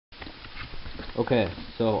Okay,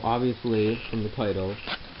 so obviously from the title,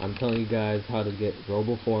 I'm telling you guys how to get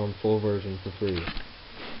RoboForm full version for free.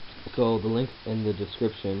 So the link's in the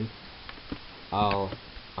description. I'm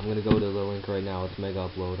gonna go to the link right now. It's mega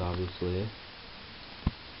upload, obviously.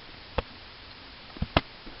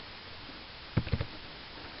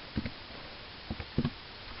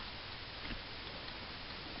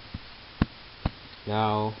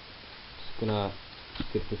 Now, just gonna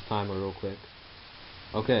skip this timer real quick.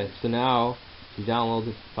 Okay, so now you download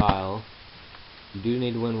this file. You do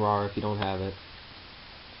need WinRAR if you don't have it.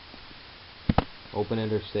 Open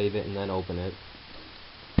it or save it and then open it.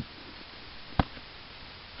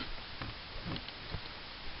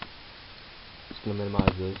 Just gonna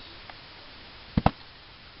minimize this.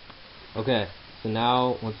 Okay, so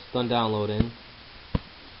now once it's done downloading,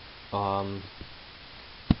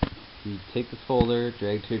 you take this folder,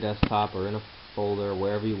 drag it to your desktop or in a folder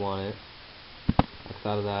wherever you want it. X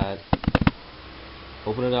out of that.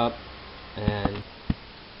 Open it up, and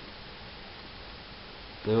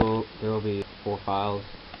there will be 4 files.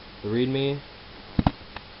 The README, it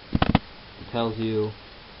tells you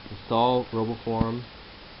install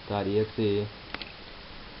RoboForm.exe.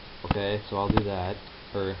 Okay, so I'll do that.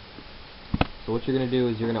 So what you're gonna do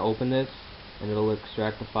is you're gonna open this, and it'll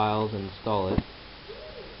extract the files and install it.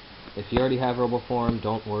 If you already have RoboForm,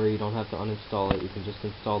 don't worry, you don't have to uninstall it. You can just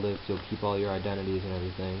install this. You'll keep all your identities and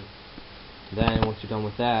everything. Then once you're done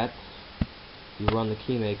with that, you run the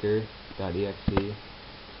Keymaker.exe.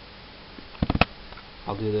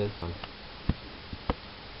 I'll do this.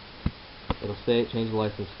 It'll say change the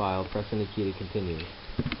license file, press any key to continue.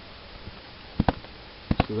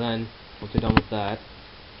 So then, once you're done with that,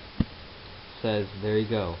 it says, there you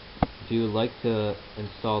go. If you would like to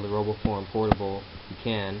install the RoboForm portable, you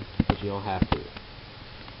can, but you don't have to.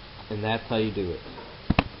 And that's how you do it.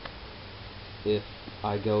 If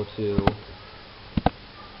I go to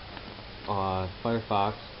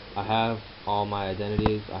Firefox, I have all my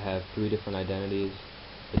identities. I have 3 different identities.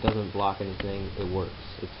 It doesn't block anything. It works.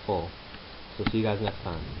 It's full. So see you guys next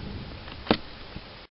time.